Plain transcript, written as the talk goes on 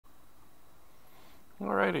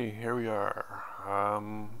Alrighty, here we are.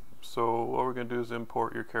 So what we're going to do is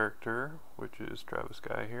import your character, which is Travis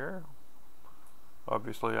Guy here.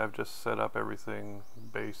 Obviously I've just set up everything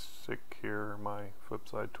basic here, my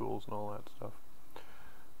Flipside tools and all that stuff.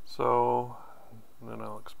 So then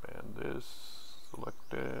I'll expand this,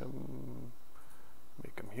 select him,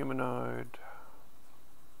 make him humanoid.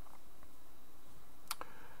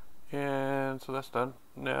 And so that's done.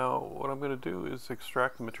 Now what I'm going to do is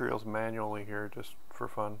extract the materials manually here just for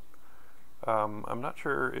fun. I'm not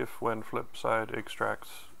sure if when Flipside extracts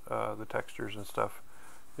the textures and stuff,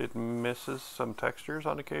 it misses some textures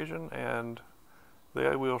on occasion, and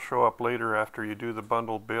they will show up later after you do the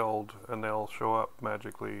bundle build, and they'll show up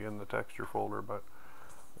magically in the texture folder. But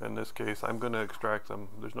in this case, I'm going to extract them.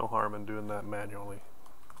 There's no harm in doing that manually.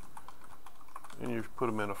 And you put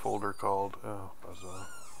them in a folder called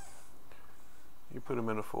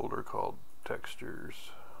textures.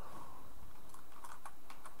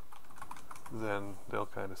 Then they'll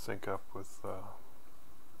kind of sync up with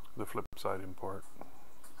the Flipside import.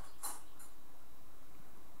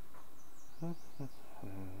 And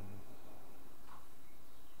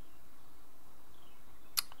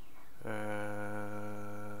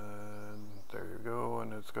there you go,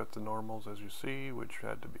 and it's got the normals as you see, which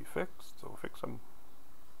had to be fixed, so fix them.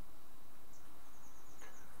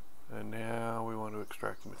 And now we want to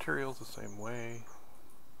extract the materials the same way.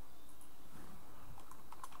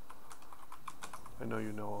 I know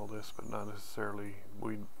you know all this, but not necessarily.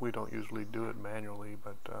 We don't usually do it manually,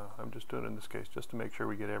 but I'm just doing it in this case just to make sure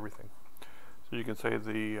we get everything. So you can say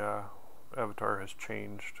the avatar has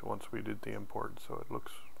changed once we did the import, so it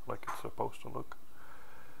looks like it's supposed to look.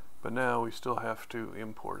 But now we still have to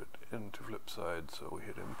import it into Flipside, so we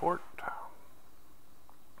hit import.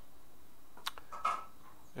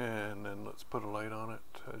 And then let's put a light on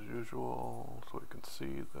it as usual so we can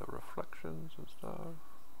see the reflections and stuff.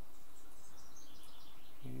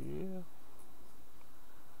 Yeah.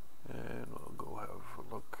 And we'll go have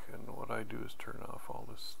a look, and what I do is turn off all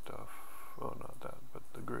this stuff. Oh, not that, but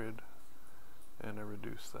the grid. And I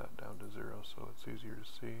reduce that down to 0 so it's easier to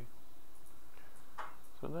see.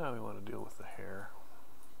 So now we want to deal with the hair.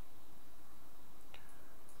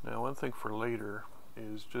 Now one thing for later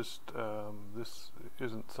is just, this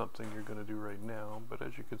isn't something you're going to do right now, but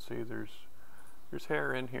as you can see there's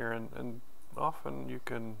hair in here, and often you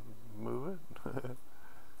can move it.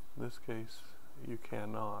 In this case you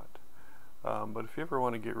cannot. But if you ever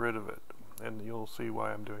want to get rid of it, and you'll see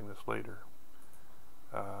why I'm doing this later,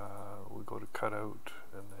 we go to cutout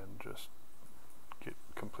and then just get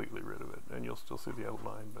completely rid of it, and you'll still see the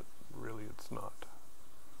outline, but really it's not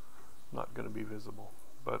going to be visible.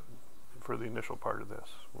 But for the initial part of this,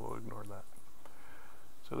 we'll ignore that.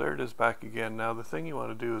 So there it is back again. Now the thing you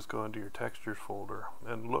want to do is go into your textures folder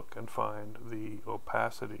and look and find the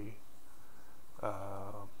opacity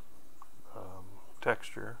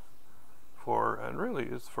texture for, and really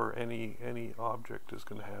it's for any object is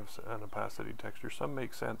going to have an opacity texture. Some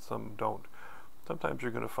make sense, some don't. Sometimes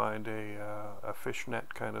you're going to find a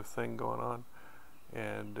fishnet kind of thing going on,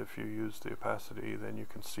 and if you use the opacity, then you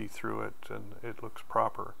can see through it and it looks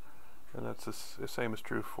proper. And that's the same is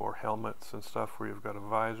true for helmets and stuff where you've got a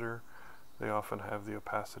visor. They often have the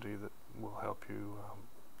opacity that will help you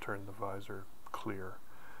turn the visor clear.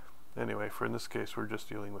 Anyway, for in this case we're just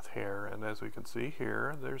dealing with hair, and as we can see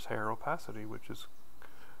here, there's hair opacity, which is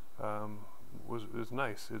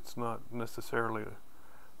nice. It's not necessarily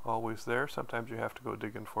always there. Sometimes you have to go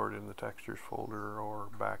digging for it in the textures folder or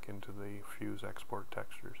back into the Fuse export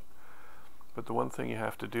textures. But the one thing you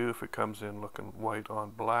have to do if it comes in looking white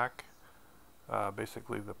on black,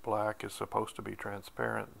 basically the black is supposed to be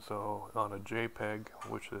transparent. So on a JPEG,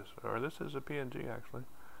 which is, or this is a PNG actually,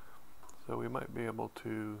 so we might be able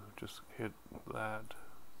to just hit that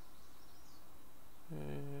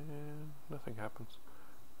and nothing happens.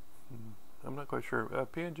 I'm not quite sure.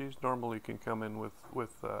 PNGs normally can come in with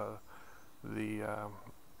the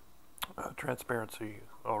transparency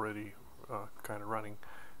already kind of running.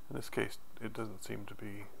 In this case it doesn't seem to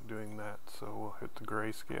be doing that, so we'll hit the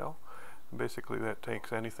grayscale. And basically that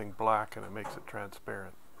takes anything black and it makes it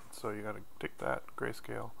transparent. So you got to take that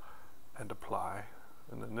grayscale and apply,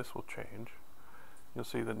 and then this will change. You'll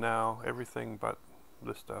see that now everything but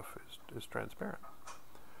this stuff is transparent.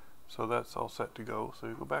 So that's all set to go. So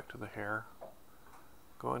you go back to the hair,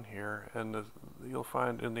 go in here, and you'll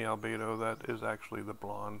find in the albedo that is actually the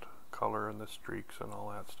blonde color and the streaks and all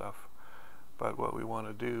that stuff. But what we want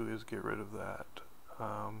to do is get rid of that.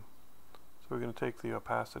 So we're going to take the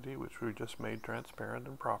opacity, which we just made transparent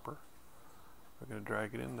and proper. We're going to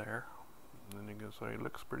drag it in there, and then you can say it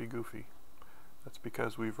looks pretty goofy. That's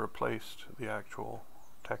because we've replaced the actual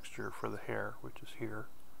texture for the hair, which is here,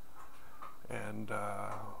 and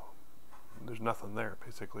there's nothing there.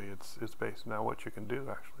 Basically, it's based. Now, what you can do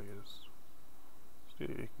actually is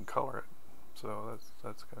you can color it, so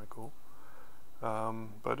that's kind of cool.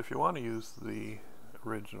 But if you want to use the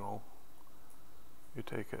original, you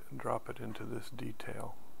take it and drop it into this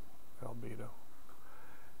detail albedo,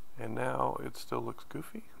 and now it still looks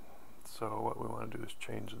goofy. So what we want to do is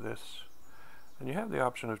change this, and you have the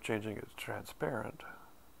option of changing it to transparent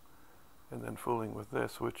and then fooling with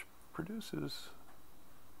this, which produces,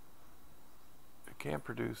 it can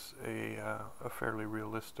produce a fairly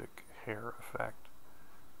realistic hair effect.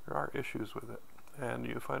 There are issues with it, and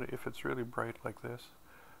you find it if it's really bright like this.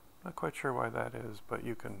 I'm not quite sure why that is, but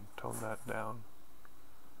you can tone that down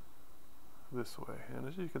this way, and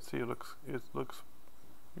as you can see, it looks,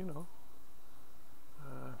 you know,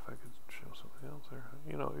 if I could show something else there,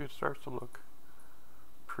 you know, it starts to look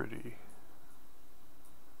pretty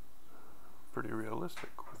realistic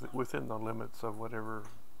within the limits of whatever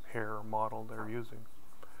hair model they're using.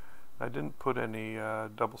 I didn't put any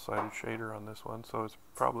double-sided shader on this one, so it's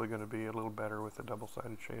probably going to be a little better with the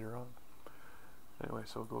double-sided shader on. Anyway,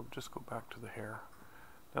 so just go back to the hair.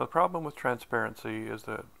 Now the problem with transparency is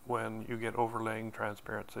that when you get overlaying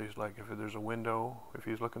transparencies, like if there's a window, if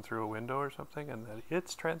he's looking through a window or something and that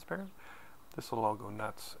it's transparent, this will all go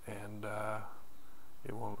nuts, and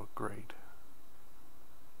it won't look great.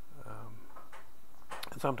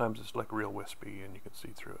 And sometimes it's like real wispy and you can see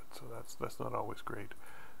through it, so that's not always great.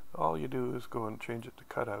 All you do is go and change it to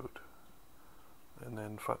cutout, and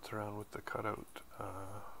then futz around with the cutout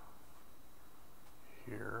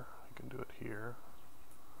here. You can do it here.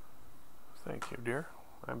 Thank you, dear.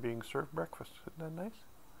 I'm being served breakfast. Isn't that nice?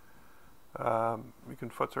 You can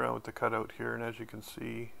futz around with the cutout here, and as you can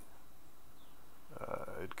see,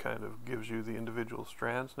 it kind of gives you the individual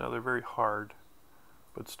strands. Now they're very hard,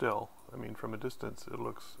 but still, I mean, from a distance it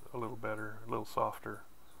looks a little better, a little softer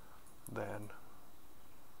than,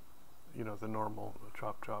 you know, the normal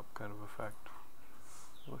chop kind of effect.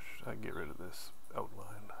 Wish I could get rid of this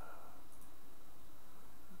outline.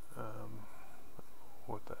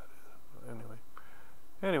 What that is.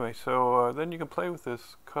 Anyway, so then you can play with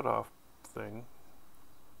this cutoff thing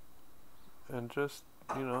and just,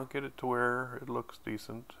 you know, get it to where it looks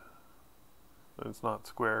decent. It's not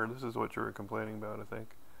square. This is what you were complaining about, I think.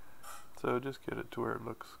 So just get it to where it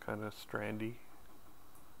looks kind of strandy,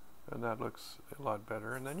 and that looks a lot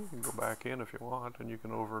better. And then you can go back in if you want, and you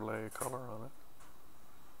can overlay a color on it.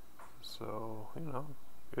 So, you know,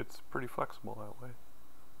 it's pretty flexible that way.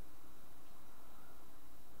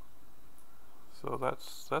 So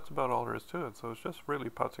that's about all there is to it. So it's just really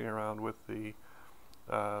putzing around with the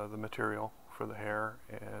material for the hair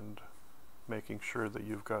and making sure that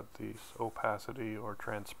you've got the opacity or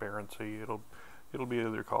transparency. It'll be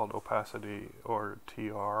either called opacity or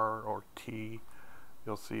TR or T.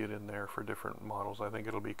 You'll see it in there for different models. I think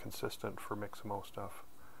it'll be consistent for Mixamo stuff,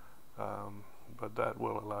 but that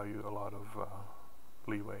will allow you a lot of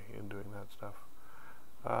leeway in doing that stuff.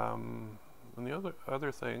 And the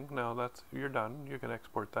other thing, now that's, you're done. You can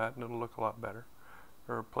export that and it'll look a lot better,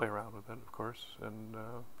 or play around with it, of course, and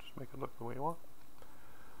just make it look the way you want.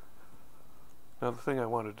 Now the thing I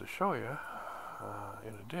wanted to show you,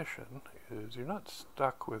 in addition, is you're not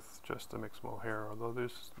stuck with just the Mixamo hair, although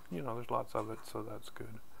there's, you know, there's lots of it, so that's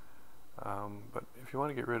good. But if you want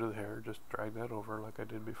to get rid of the hair, just drag that over like I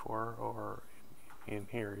did before, or in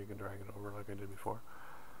here you can drag it over like I did before.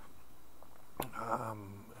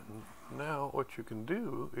 And now what you can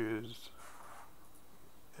do is,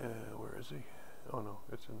 where is he? Oh no,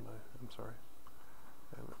 it's in my, I'm sorry,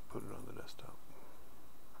 I haven't put it on the desktop.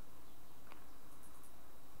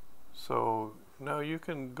 So now you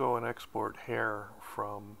can go and export hair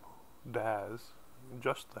from DAZ,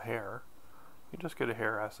 just the hair. You just get a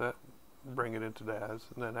hair asset, bring it into DAZ,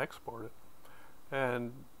 and then export it.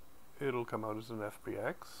 And it'll come out as an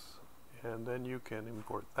FBX, and then you can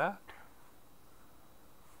import that.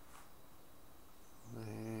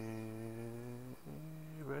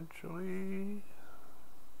 Eventually,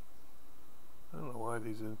 I don't know why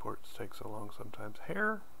these imports take so long sometimes.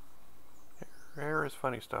 Hair is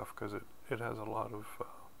funny stuff because it has a lot of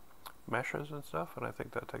meshes and stuff, and I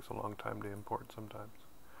think that takes a long time to import sometimes.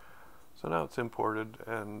 So now it's imported,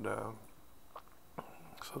 and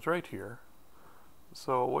so it's right here.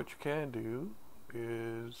 So what you can do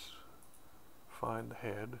is find the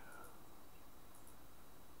head,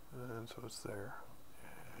 and so it's there.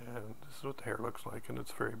 And this is what the hair looks like, and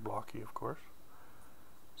it's very blocky, of course.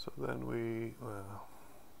 So then well,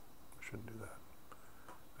 I shouldn't do that.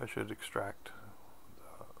 I should extract,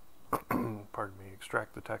 pardon me,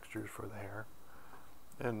 extract the textures for the hair,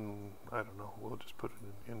 And I don't know, we'll just put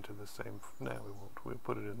it into the same, no we won't, we'll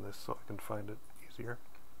put it in this so I can find it easier.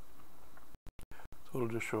 So it'll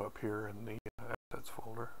just show up here in the assets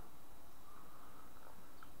folder.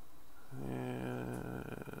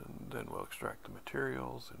 And then we'll extract the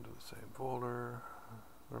materials into the same folder.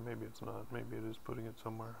 Or maybe it's not, maybe it is putting it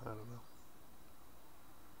somewhere, I don't know.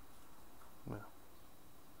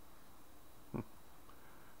 No.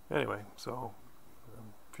 Anyway, so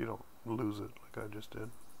if you don't lose it like I just did.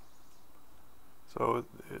 So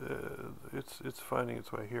it's finding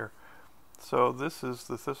its way here. So this is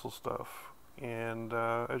the Thistle stuff, and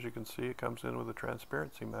as you can see, it comes in with a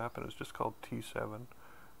transparency map, and it's just called T7.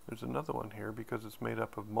 There's another one here because it's made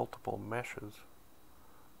up of multiple meshes,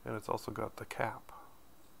 and it's also got the cap,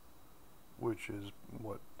 which is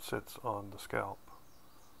what sits on the scalp.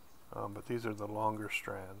 But these are the longer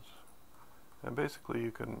strands, and basically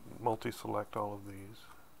you can multi-select all of these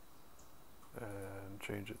and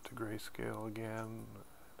change it to grayscale again.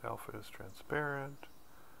 Alpha is transparent,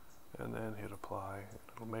 and then hit apply.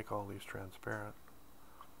 It'll make all these transparent.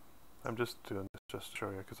 I'm just doing this just to show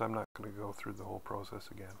you because I'm not going to go through the whole process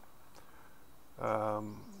again.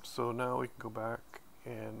 So now we can go back,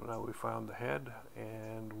 and now we found the head,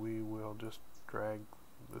 and we will just drag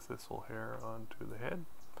the thistle hair onto the head.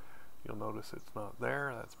 You'll notice it's not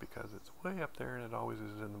there. That's because it's way up there, and it always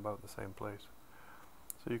is in about the same place.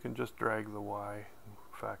 So you can just drag the Y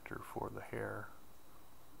factor for the hair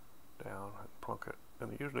down and plunk it,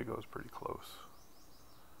 and it usually goes pretty close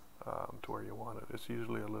to where you want it. It's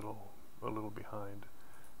usually a little behind.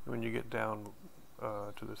 When you get down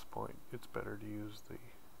to this point, it's better to use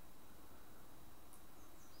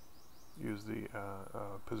the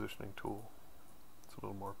positioning tool. It's a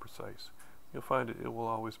little more precise. You'll find it will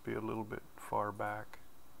always be a little bit far back,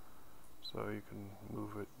 so you can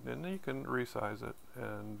move it, and then you can resize it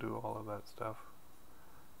and do all of that stuff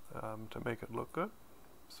to make it look good.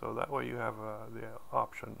 So that way you have the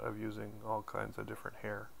option of using all kinds of different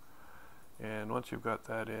hair. And once you've got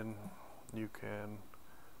that in, you can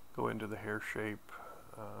go into the hair shape,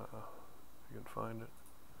 if you can find it.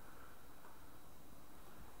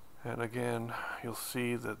 And again, you'll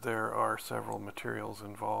see that there are several materials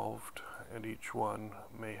involved, and each one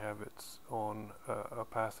may have its own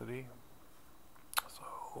opacity.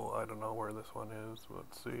 So I don't know where this one is.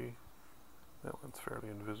 Let's see. That one's fairly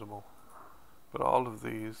invisible. But all of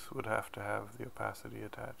these would have to have the opacity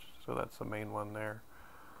attached. So that's the main one there.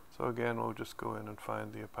 So again, we'll just go in and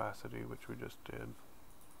find the opacity, which we just did.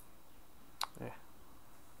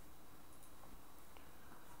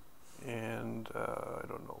 And I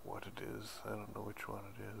don't know what it is. I don't know which one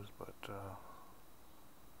it is, but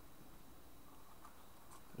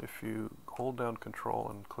if you hold down Control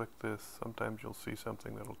and click this, sometimes you'll see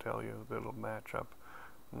something that'll tell you that it'll match up.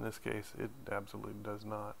 In this case, it absolutely does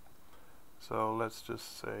not. So let's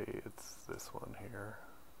just say it's this one here.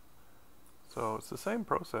 So it's the same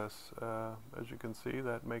process. As you can see,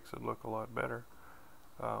 that makes it look a lot better.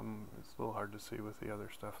 It's a little hard to see with the other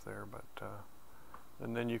stuff there, but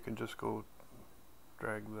and then you can just go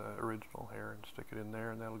drag the original hair and stick it in there,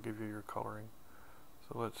 and that'll give you your coloring.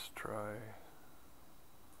 So let's try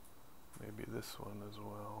maybe this one as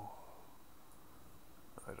well.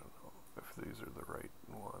 I don't know if these are the right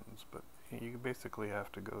ones, but you basically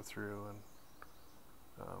have to go through and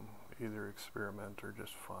either experiment or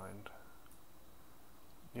just find,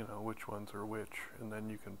 you know, which ones are which, and then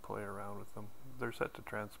you can play around with them. They're set to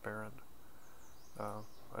transparent.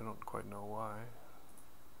 I don't quite know why,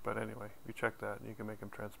 but anyway, you check that and you can make them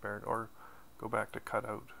transparent, or go back to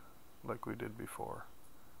cutout like we did before.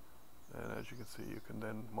 And as you can see, you can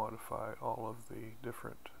then modify all of the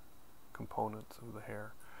different components of the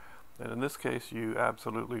hair. And in this case, you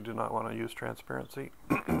absolutely do not want to use transparency.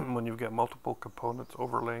 When you get multiple components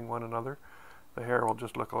overlaying one another, the hair will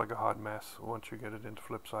just look like a hot mess. Once you get it into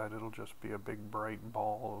Flipside, it'll just be a big bright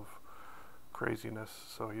ball of craziness,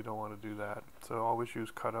 so you don't want to do that. So always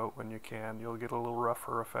use cutout when you can. You'll get a little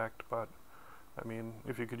rougher effect, but I mean,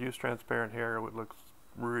 if you could use transparent hair, it would look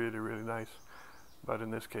really, really nice. But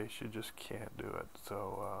in this case, you just can't do it.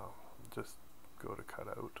 So just go to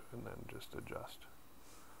cutout and then just adjust.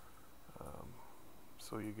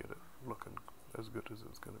 So you get it looking as good as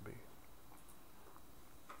it's going to be.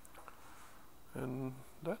 And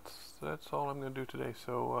that's all I'm going to do today.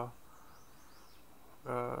 So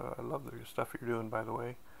I love the stuff you're doing, by the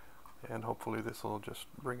way, and hopefully this will just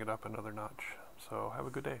bring it up another notch. So have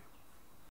a good day.